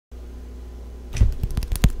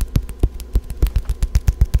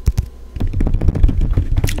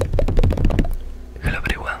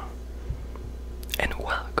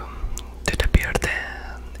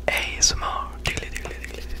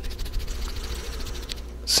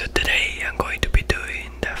am going to be doing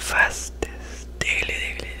the fastest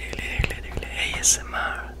daily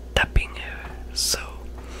ASMR tapping ever. So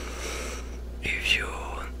if you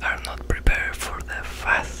are not prepared for the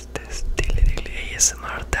fastest daily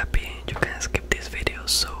ASMR tapping, you can skip this video.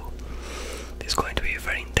 So it's going to be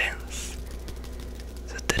very intense.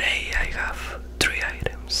 So today I have 3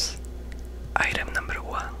 items. Item number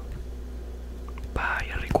 1, by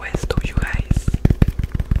a request of you guys,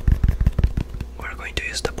 we're going to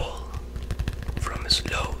use the ball from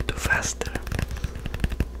slow to faster.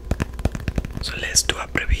 So let's do a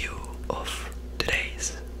preview of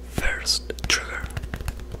today's first trigger.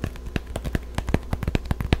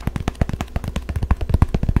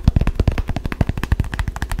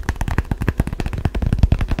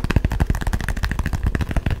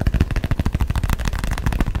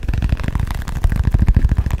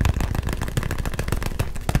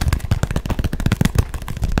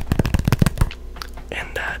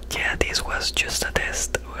 Yeah, this was just a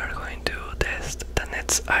test. We're going to test the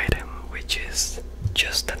next item, which is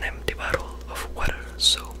just an empty bottle of water.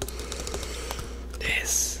 So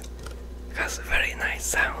this has a very nice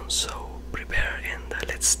sound, so prepare and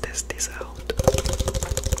let's test this out.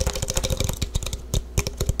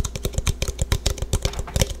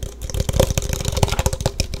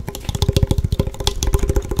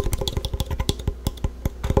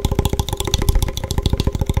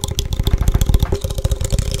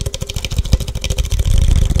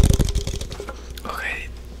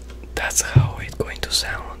 That's how it's going to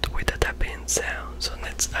sound with the tapping sound. So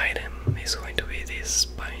next item is going to be this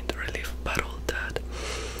pain relief bottle that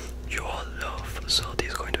you all love. So this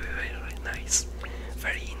is going to be very nice,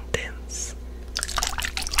 very intense.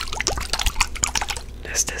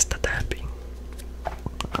 Let's test the tapping.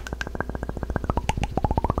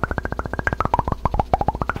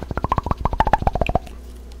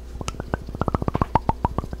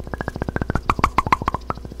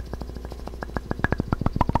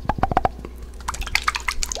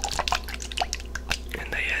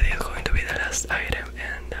 Item,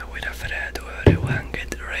 and without further ado, everyone,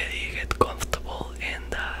 get ready, get comfortable,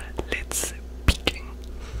 and let's begin.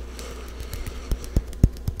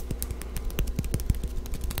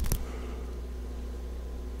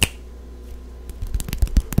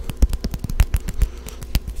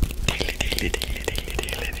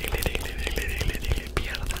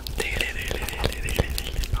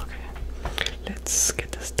 Okay, let's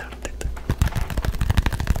get started.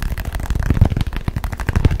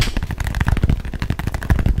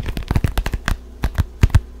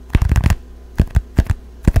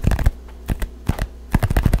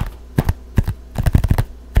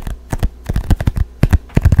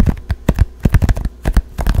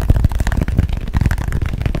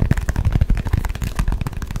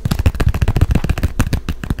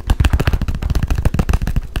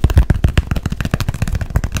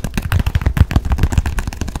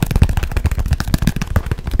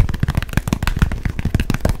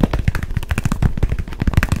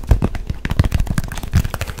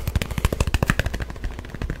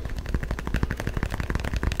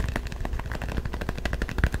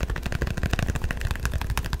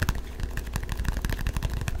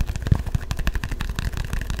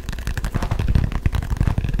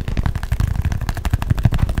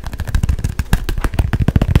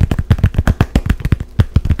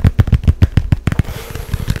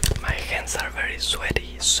 Are very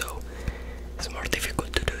sweaty, so it's more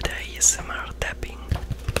difficult to do the ASMR tapping.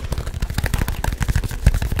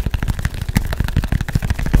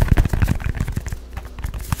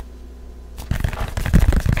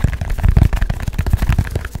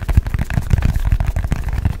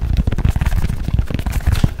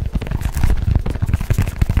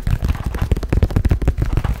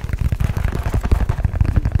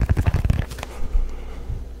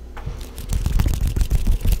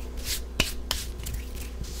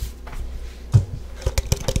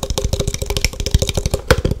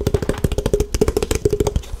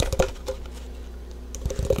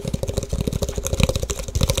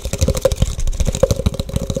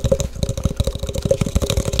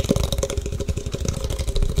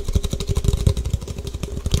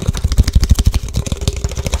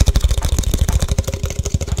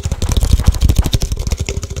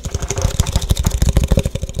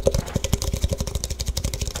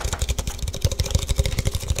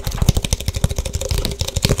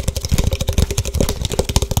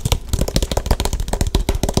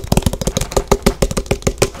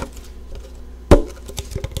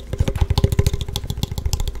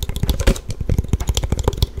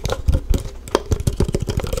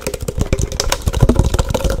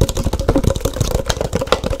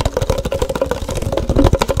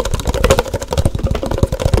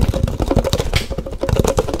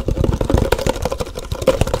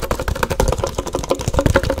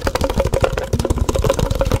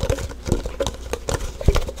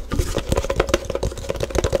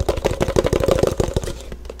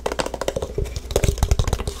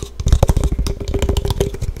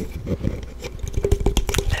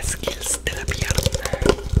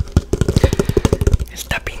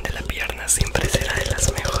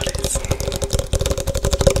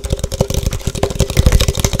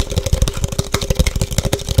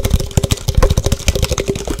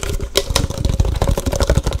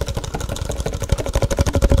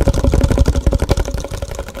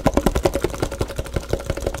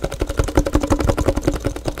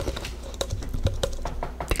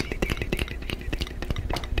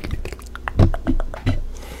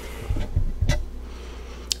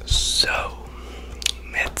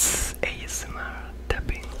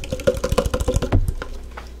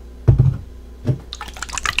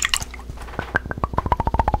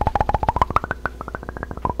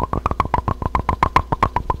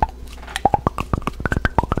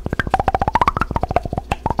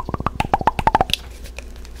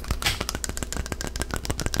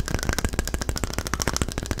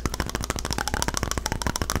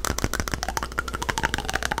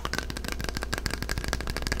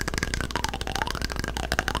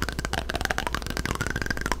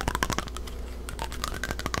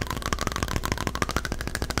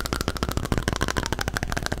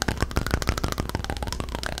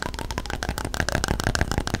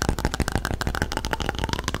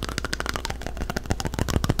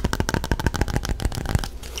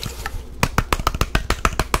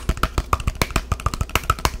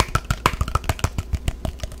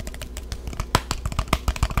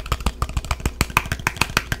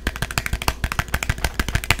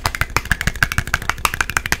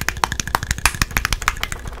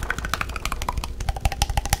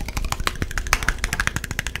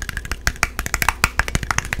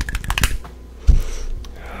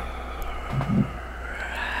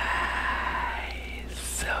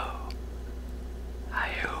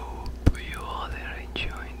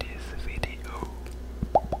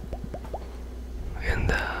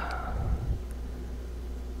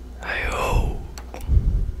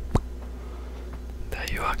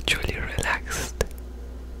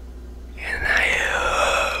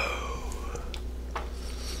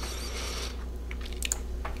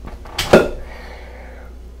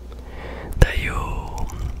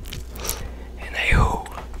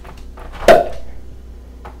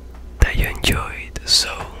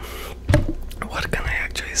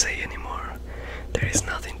 There is